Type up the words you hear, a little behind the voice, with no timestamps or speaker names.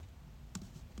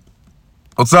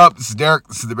What's up? This is Derek.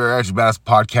 This is the Bariatric Badass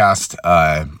Podcast.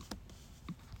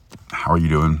 How are you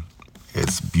doing?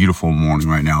 It's a beautiful morning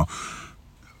right now.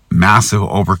 Massive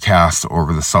overcast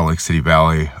over the Salt Lake City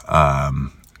Valley.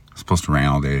 It's supposed to rain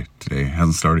all day today. It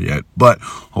hasn't started yet, but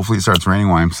hopefully it starts raining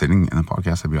while I'm sitting in the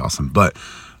podcast. That'd be awesome. But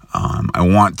I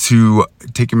want to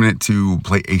take a minute to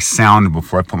play a sound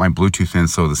before I put my Bluetooth in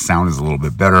so the sound is a little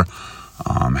bit better.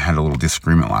 I had a little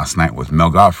disagreement last night with Mel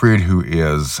Gottfried, who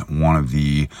is one of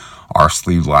the Our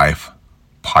Sleeve Life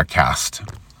podcast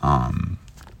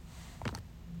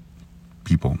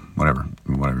people, whatever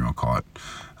you want to call it.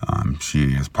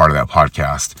 She is part of that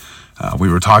podcast. We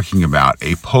were talking about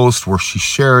a post where she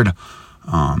shared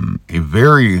a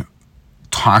very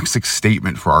toxic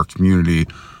statement for our community.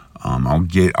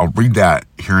 I'll read that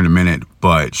here in a minute,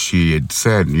 but she had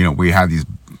said,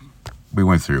 we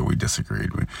went through, we disagreed.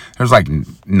 There's like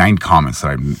 9 comments that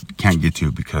I can't get to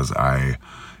because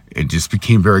it just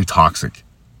became very toxic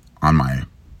on my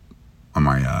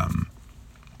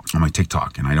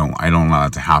TikTok, and I don't allow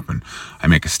that to happen. I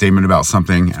make a statement about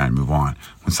something and I move on.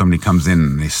 When somebody comes in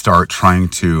and they start trying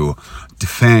to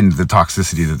defend the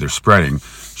toxicity that they're spreading,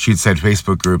 she had said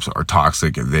Facebook groups are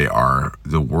toxic. They are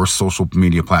the worst social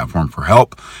media platform for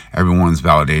help. Everyone's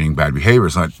validating bad behavior.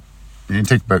 So you can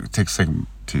take a second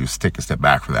to take a step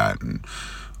back for that and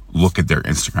look at their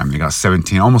Instagram. They got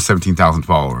almost 17,000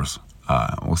 followers.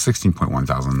 16.1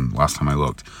 thousand last time I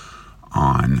looked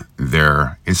on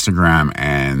their Instagram,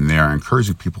 and they're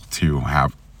encouraging people to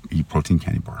eat protein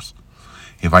candy bars.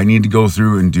 If I need to go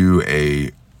through and do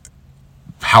a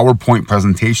PowerPoint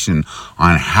presentation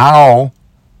on how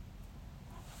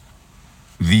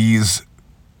these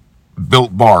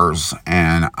Built bars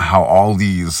and how all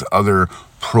these other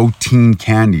protein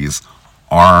candies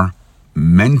are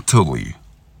mentally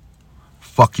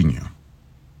fucking you.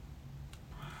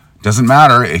 Doesn't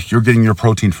matter if you're getting your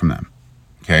protein from them.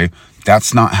 Okay?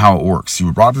 That's not how it works. You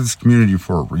were brought to this community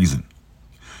for a reason.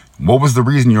 What was the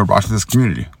reason you were brought to this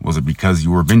community? Was it because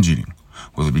you were binge eating?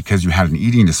 Was it because you had an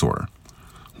eating disorder?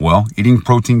 Well, eating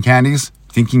protein candies,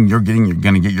 thinking you're going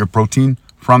to get your protein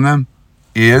from them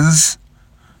is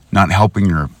not helping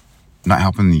your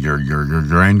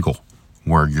end goal,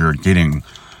 where you're getting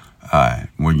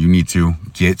where you need to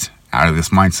get out of this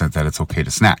mindset that it's okay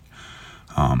to snack.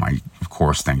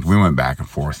 We went back and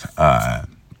forth.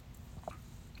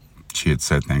 She had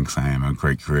said, thanks, I am a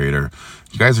great creator.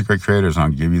 You guys are great creators, I'll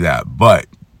give you that. But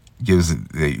you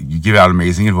give out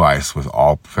amazing advice with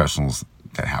all professionals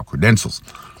that have credentials,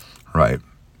 right?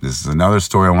 This is another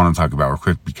story I want to talk about real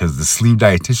quick, because the sleeve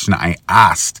dietitian, I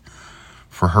asked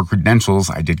for her credentials.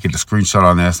 I did get a screenshot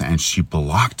on this, and she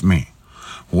blocked me.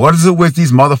 What is it with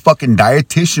these motherfucking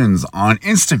dietitians on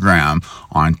Instagram,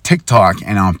 on TikTok,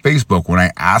 and on Facebook? When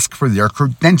I ask for their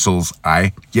credentials,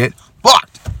 I get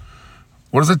blocked.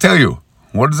 What does it tell you?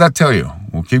 What does that tell you?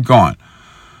 We'll keep going.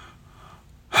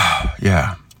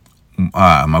 Yeah.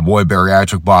 My boy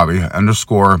Bariatric Bobby _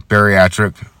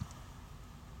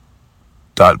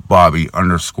 Bariatric.Bobby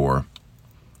 _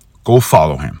 Go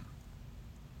follow him.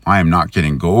 I am not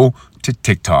kidding. Go to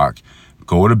TikTok.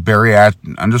 Go to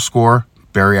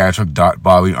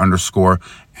Bariatric.Bobby _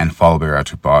 and follow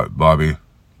Bariatric Bobby.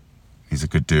 He's a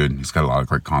good dude. He's got a lot of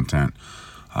great content.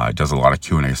 He does a lot of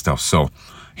Q&A stuff. So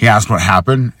he asked what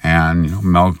happened, and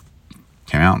Mel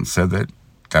came out and said that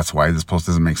that's why this post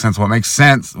doesn't make sense. What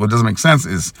doesn't make sense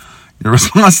is your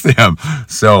response to him.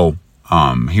 So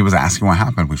he was asking what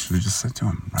happened. We should have just said to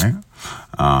him, right?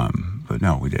 But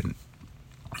no, we didn't.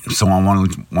 So I want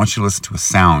you to listen to a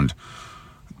sound.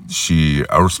 She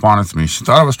responded to me. She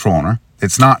thought I was trolling her.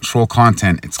 It's not troll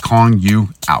content. It's calling you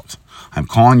out. I'm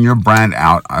calling your brand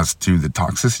out as to the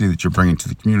toxicity that you're bringing to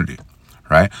the community,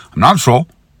 right? I'm not a troll.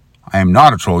 I am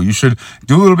not a troll. You should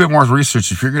do a little bit more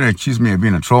research. If you're going to accuse me of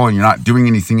being a troll and you're not doing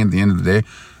anything at the end of the day,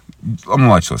 I'm going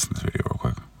to let you listen to this video real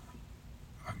quick.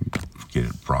 I can get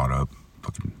it brought up.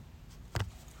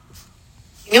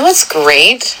 You know what's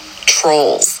great?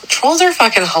 Trolls. Trolls are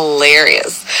fucking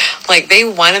hilarious. Like, they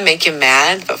want to make you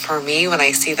mad, but for me, when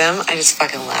I see them, I just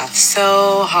fucking laugh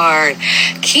so hard.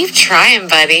 Keep trying,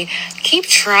 buddy. Keep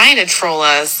trying to troll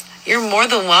us. You're more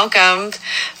than welcomed,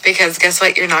 because guess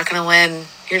what? You're not going to win.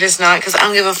 You're just not, because I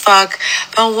don't give a fuck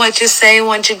about what you say and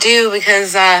what you do,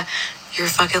 because you're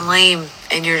fucking lame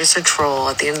and you're just a troll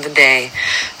at the end of the day.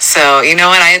 So, you know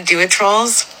what I do with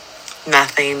trolls?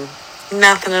 Nothing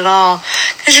at all,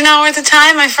 because you're not worth the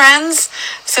time, my friends.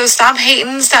 So stop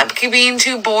hating, stop being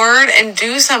too bored, and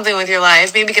do something with your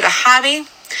life. Maybe get a hobby,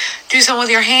 do something with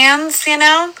your hands,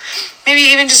 maybe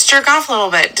even just jerk off a little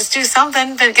bit. Just do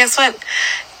something. But guess what?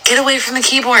 Get away from the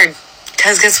keyboard,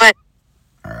 because guess what?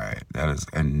 All right, that is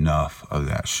enough of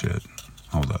that shit.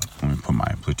 Hold up. Let me put my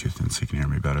Bluetooth in so you can hear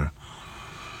me better.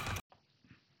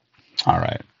 All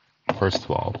right. First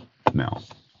of all, Mel,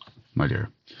 my dear,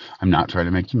 I'm not trying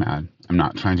to make you mad. I'm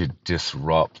not trying to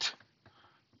disrupt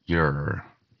your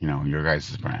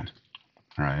guys' brand.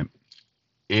 All right.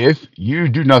 If you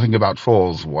do nothing about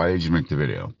trolls, why did you make the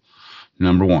video?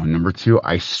 Number one. Number two,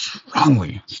 I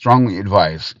strongly, strongly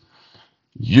advise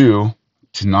you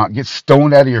to not get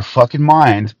stoned out of your fucking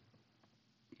mind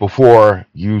before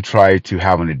you try to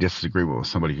have a disagreement with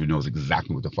somebody who knows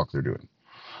exactly what the fuck they're doing.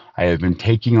 I have been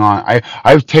taking on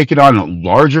I've taken on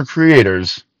larger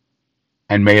creators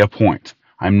and made a point.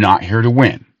 I'm not here to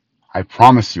win. I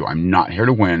promise you, I'm not here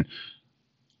to win.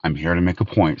 I'm here to make a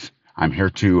point. I'm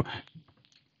here to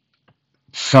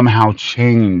somehow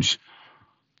change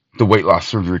the weight loss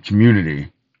surgery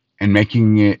community and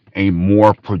making it a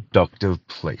more productive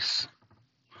place.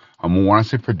 When I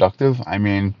say productive, I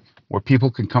mean where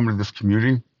people can come to this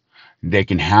community, they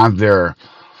can have their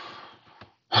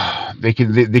they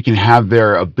can have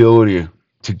their ability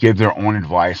to give their own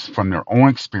advice from their own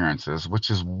experiences, which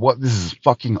is what this is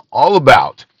fucking all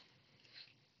about.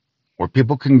 Where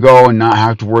people can go and not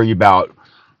have to worry about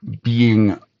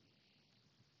being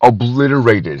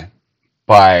obliterated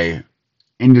by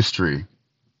industry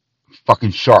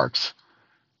fucking sharks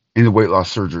in the weight loss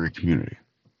surgery community.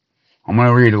 I'm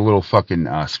gonna read a little fucking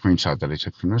screenshot that I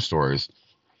took from their stories.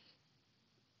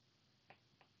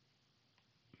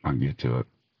 I'll get to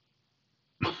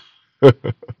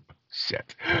it.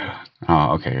 Shit.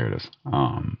 Oh, okay, here it is.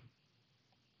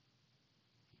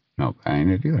 Nope, I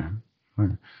ain't it either.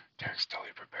 Derek's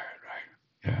totally prepared,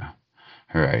 right? Yeah.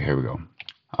 All right, here we go.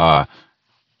 Uh,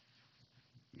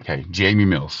 okay, Jamie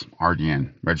Mills,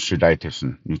 RDN, registered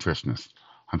dietitian, nutritionist.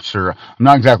 I'm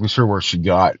not exactly sure where she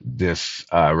got this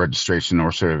registration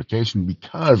or certification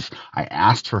because I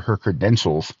asked for her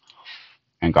credentials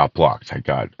and got blocked. I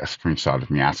got a screenshot of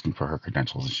me asking for her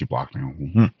credentials and she blocked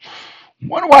me.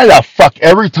 Wonder why the fuck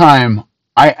every time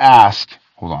I ask,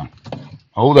 hold on,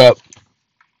 hold up,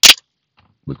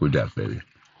 liquid death, baby.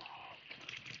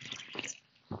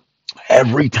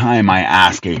 Every time I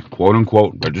ask a quote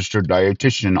unquote registered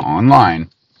dietitian online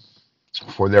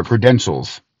for their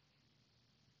credentials,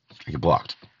 I get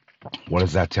blocked. What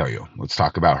does that tell you? Let's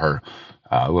talk about her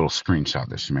little screenshot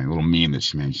that she made, a little meme that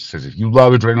she made. She says, if you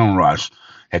love adrenaline rush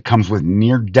that comes with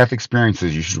near death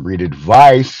experiences, you should read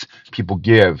advice people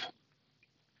give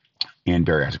in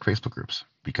bariatric Facebook groups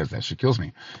because that shit kills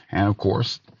me. And of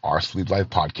course, our Sleep Life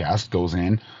podcast goes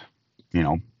in, you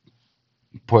know,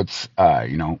 puts,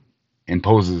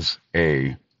 imposes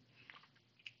a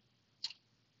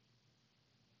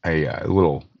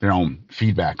little their own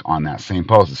feedback on that same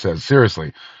post. It says,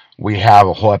 seriously, we have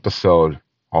a whole episode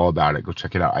all about it. Go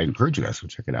check it out. I encourage you guys to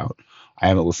check it out. I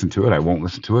haven't listened to it. I won't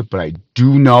listen to it, but I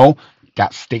do know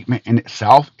that statement in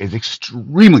itself is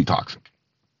extremely toxic.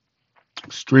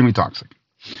 Extremely toxic.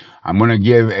 I'm going to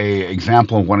give a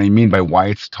example of what I mean by why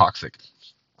it's toxic.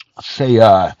 Say,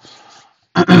 let's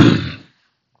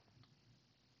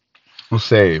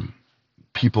say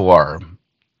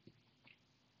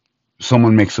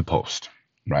someone makes a post,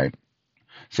 right?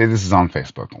 Say this is on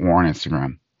Facebook or on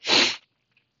Instagram,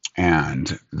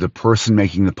 and the person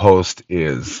making the post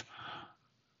is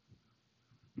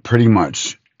pretty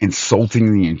much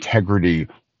insulting the integrity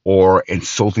or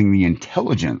insulting the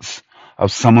intelligence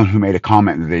of someone who made a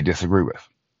comment that they disagree with.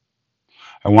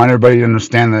 I want everybody to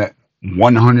understand that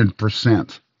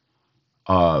 100%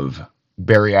 of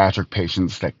bariatric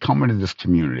patients that come into this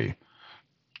community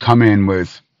come in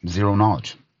with zero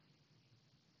knowledge.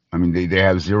 I mean, they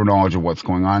have zero knowledge of what's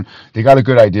going on. They got a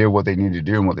good idea of what they need to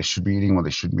do and what they should be eating, what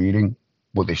they shouldn't be eating,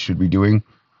 what they should be doing, and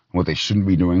what they shouldn't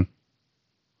be doing.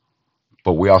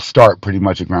 But we all start pretty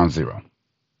much at ground zero.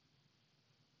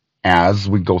 As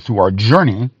we go through our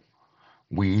journey,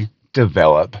 we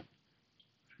develop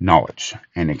knowledge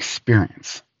and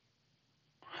experience.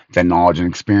 That knowledge and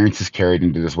experience is carried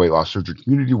into this weight loss surgery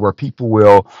community where people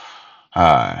will,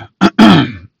 uh,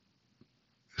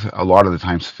 a lot of the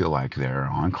times, feel like they're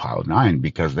on cloud nine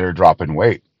because they're dropping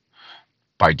weight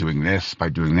by doing this, by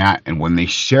doing that. And when they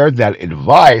share that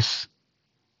advice,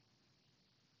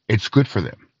 it's good for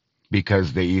them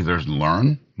because they either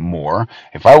learn more.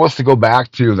 If I was to go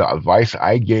back to the advice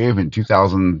I gave in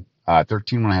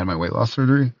 2013 when I had my weight loss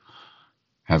surgery,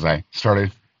 as I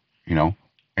started, you know,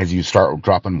 as you start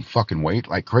dropping fucking weight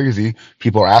like crazy,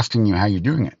 people are asking you how you're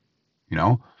doing it. You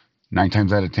know, 9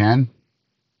 times out of 10,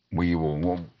 we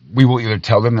will either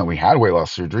tell them that we had weight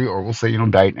loss surgery or we'll say, you know,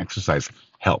 diet and exercise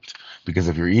helped. Because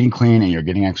if you're eating clean and you're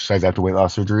getting exercise after weight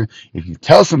loss surgery, if you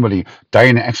tell somebody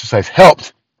diet and exercise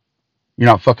helped, you're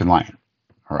not fucking lying.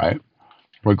 All right.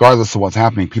 regardless of what's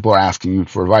happening, people are asking you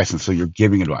for advice, and so you're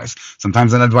giving advice.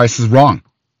 Sometimes that advice is wrong.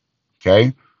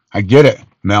 Okay, I get it,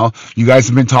 Mel. You guys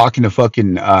have been talking to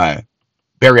fucking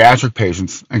bariatric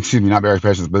patients. Excuse me, not bariatric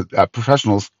patients, but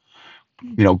professionals.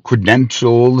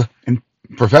 Credentialed and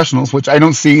professionals, which I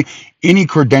don't see any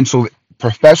credentialed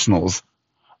professionals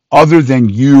other than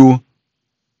you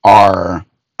are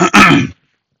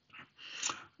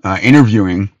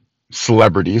interviewing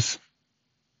celebrities.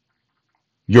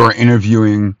 You're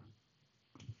interviewing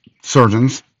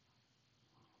surgeons.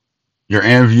 You're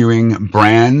interviewing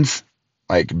brands,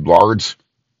 like large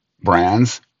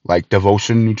brands like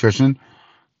Devotion Nutrition,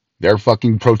 their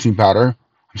fucking protein powder.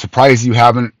 I'm surprised you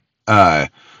haven't. I'm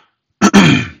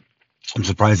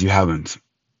surprised you haven't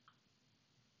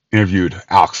interviewed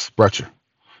Alex Brecher,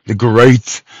 the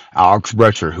great Alex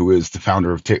Brecher, who is the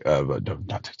founder of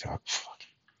not TikTok. Fuck,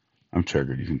 I'm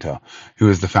triggered. You can tell. Who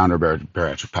is the founder of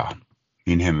Bariatric Pow.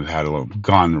 Me and him have had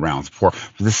gone the rounds before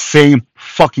for the same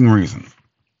fucking reason.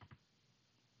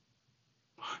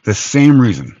 The same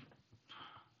reason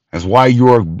as why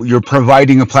you're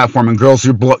providing a platform, and girls,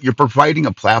 you're providing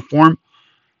a platform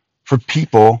for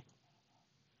people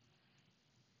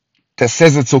that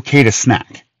says it's okay to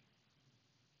snack.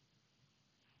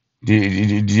 Do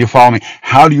you follow me?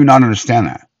 How do you not understand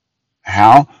that?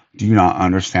 How do you not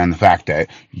understand the fact that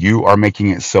you are making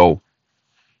it so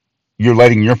you're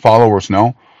letting your followers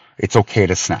know it's okay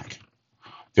to snack?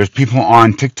 There's people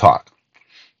on TikTok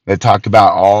that talk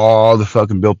about all the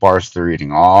fucking Built bars they're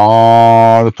eating,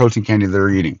 all the protein candy they're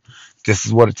eating. This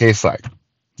is what it tastes like.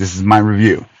 This is my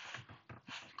review.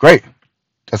 Great.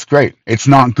 That's great. It's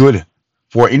not good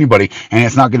for anybody, and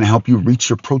it's not going to help you reach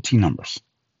your protein numbers.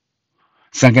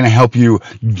 It's not going to help you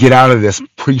get out of this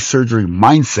pre-surgery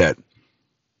mindset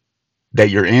that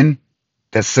you're in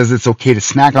that says it's okay to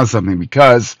snack on something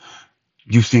because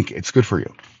you think it's good for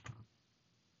you.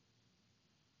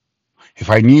 If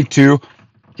I need to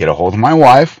get a hold of my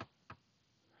wife,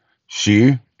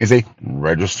 she is a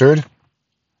registered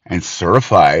and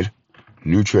certified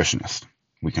nutritionist.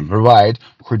 We can provide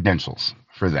credentials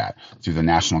for that through the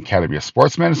National Academy of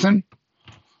Sports Medicine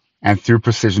and through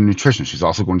Precision Nutrition. She's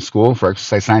also going to school for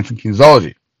exercise science and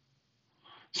kinesiology.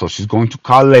 So she's going to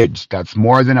college. That's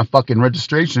more than a fucking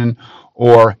registration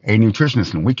or a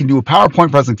nutritionist. And we can do a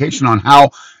PowerPoint presentation on how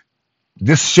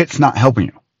this shit's not helping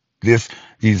you.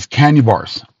 These candy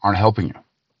bars aren't helping you.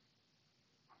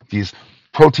 These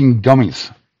protein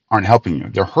gummies aren't helping you.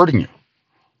 They're hurting you.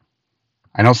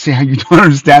 I don't see how you don't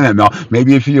understand that, Mel.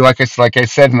 Maybe if you, like I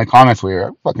said in the comments, we had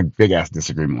a fucking big ass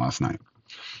disagreement last night.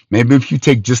 Maybe if you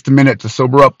take just a minute to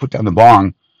sober up, put down the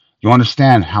bong, you'll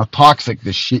understand how toxic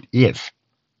this shit is.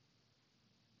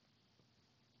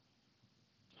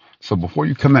 So before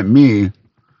you come at me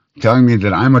telling me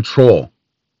that I'm a troll,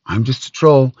 I'm just a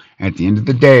troll. And at the end of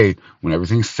the day, when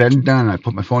everything's said and done, I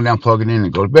put my phone down, plug it in,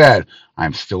 and go to bed,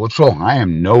 I'm still a troll. I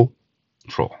am no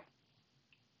troll.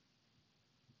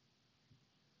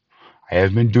 I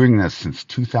have been doing this since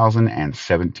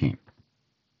 2017.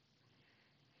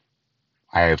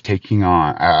 I've taken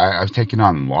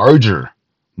on larger,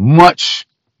 much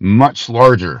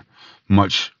larger,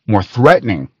 much more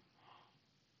threatening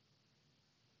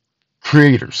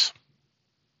creators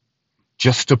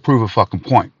just to prove a fucking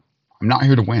point. I'm not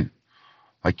here to win.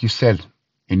 Like you said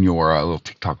in your little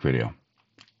TikTok video,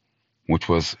 which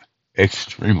was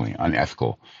extremely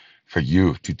unethical for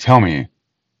you to tell me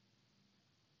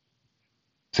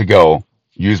to go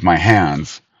use my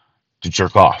hands to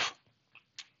jerk off.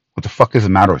 What the fuck is the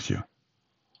matter with you?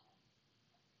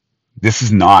 This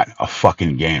is not a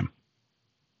fucking game.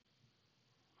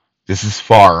 This is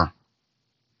far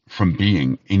from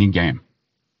being any game.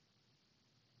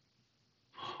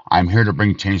 I'm here to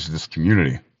bring change to this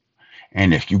community.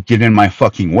 And if you get in my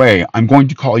fucking way, I'm going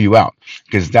to call you out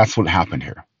because that's what happened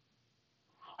here.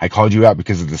 I called you out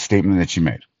because of the statement that you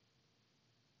made.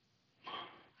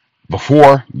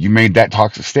 Before you made that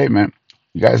toxic statement,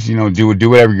 you guys, do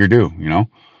whatever you do,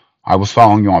 I was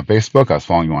following you on Facebook. I was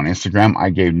following you on Instagram. I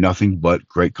gave nothing but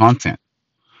great content,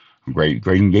 great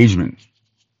engagement.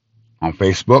 On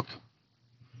Facebook,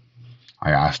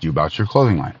 I asked you about your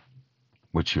clothing line,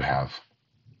 which you have.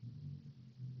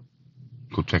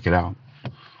 Go check it out.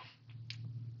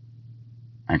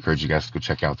 I encourage you guys to go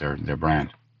check out their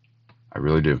brand. I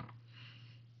really do.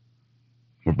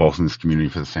 We're both in this community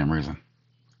for the same reason,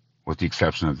 with the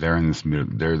exception of they're in this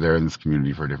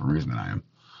community for a different reason than I am,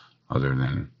 other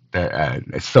than that,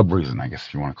 a sub reason, I guess,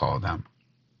 if you want to call it that.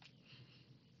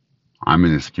 I'm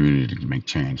in this community to make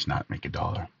change, not make a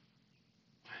dollar.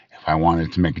 If I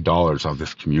wanted to make dollars off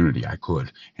this community, I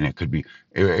could, and it'd be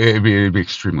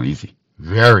extremely easy,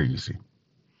 very easy.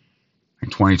 In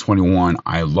 2021,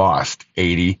 I lost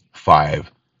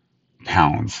 85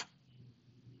 pounds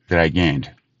that I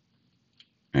gained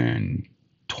in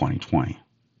 2020.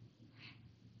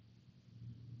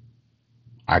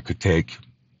 I could take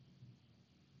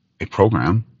a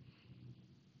program,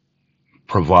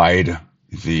 provide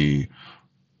the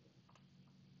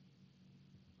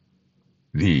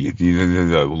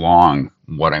the long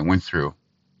what I went through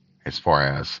as far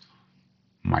as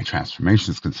my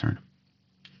transformation is concerned.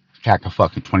 Tack a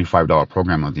fucking $25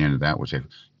 program at the end of that, which I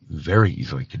very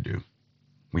easily could do.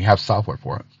 We have software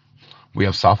for it. We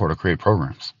have software to create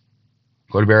programs.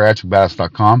 Go to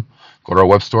bariatricbadass.com, go to our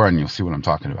web store, and you'll see what I'm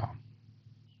talking about.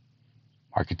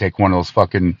 I could take one of those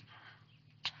fucking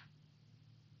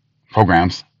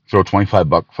programs, throw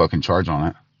 $25 fucking charge on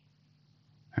it,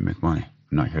 and make money.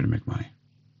 I'm not here to make money.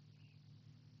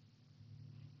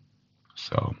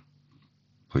 So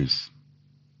please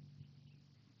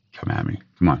come at me.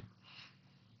 Come on.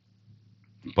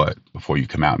 But before you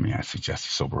come at me, I suggest you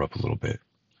sober up a little bit.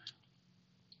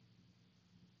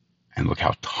 And look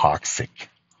how toxic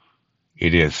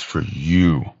it is for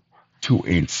you to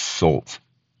insult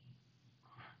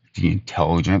the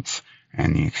intelligence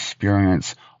and the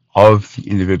experience of the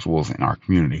individuals in our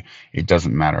community. It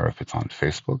doesn't matter if it's on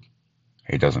Facebook.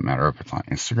 It doesn't matter if it's on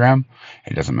Instagram.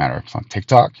 It doesn't matter if it's on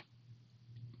TikTok.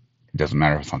 It doesn't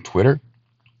matter if it's on Twitter.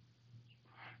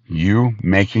 You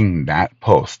making that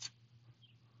post,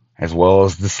 as well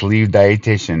as the sleeve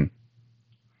dietitian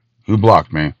who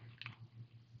blocked me,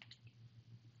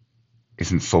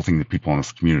 is insulting the people in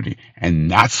this community.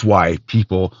 And that's why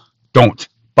people don't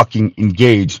fucking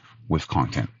engage with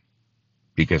content.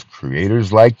 Because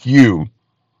creators like you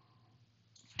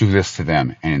do this to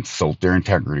them and insult their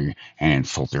integrity and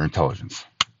insult their intelligence.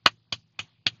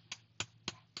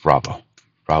 Bravo.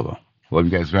 Bravo. Love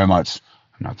you guys very much.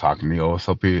 I'm not talking to the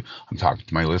OSLP. I'm talking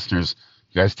to my listeners.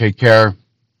 You guys take care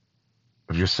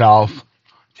of yourself.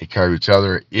 Take care of each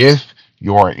other. If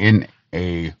you're in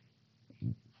a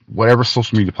whatever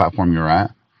social media platform you're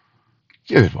at,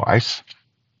 give advice.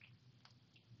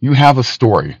 You have a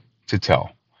story to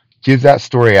tell. Give that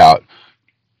story out.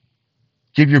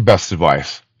 Give your best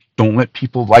advice. Don't let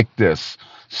people like this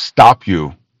stop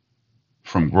you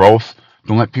from growth.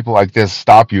 Don't let people like this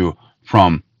stop you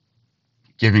from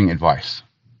giving advice.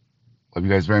 Love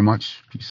you guys very much. Peace.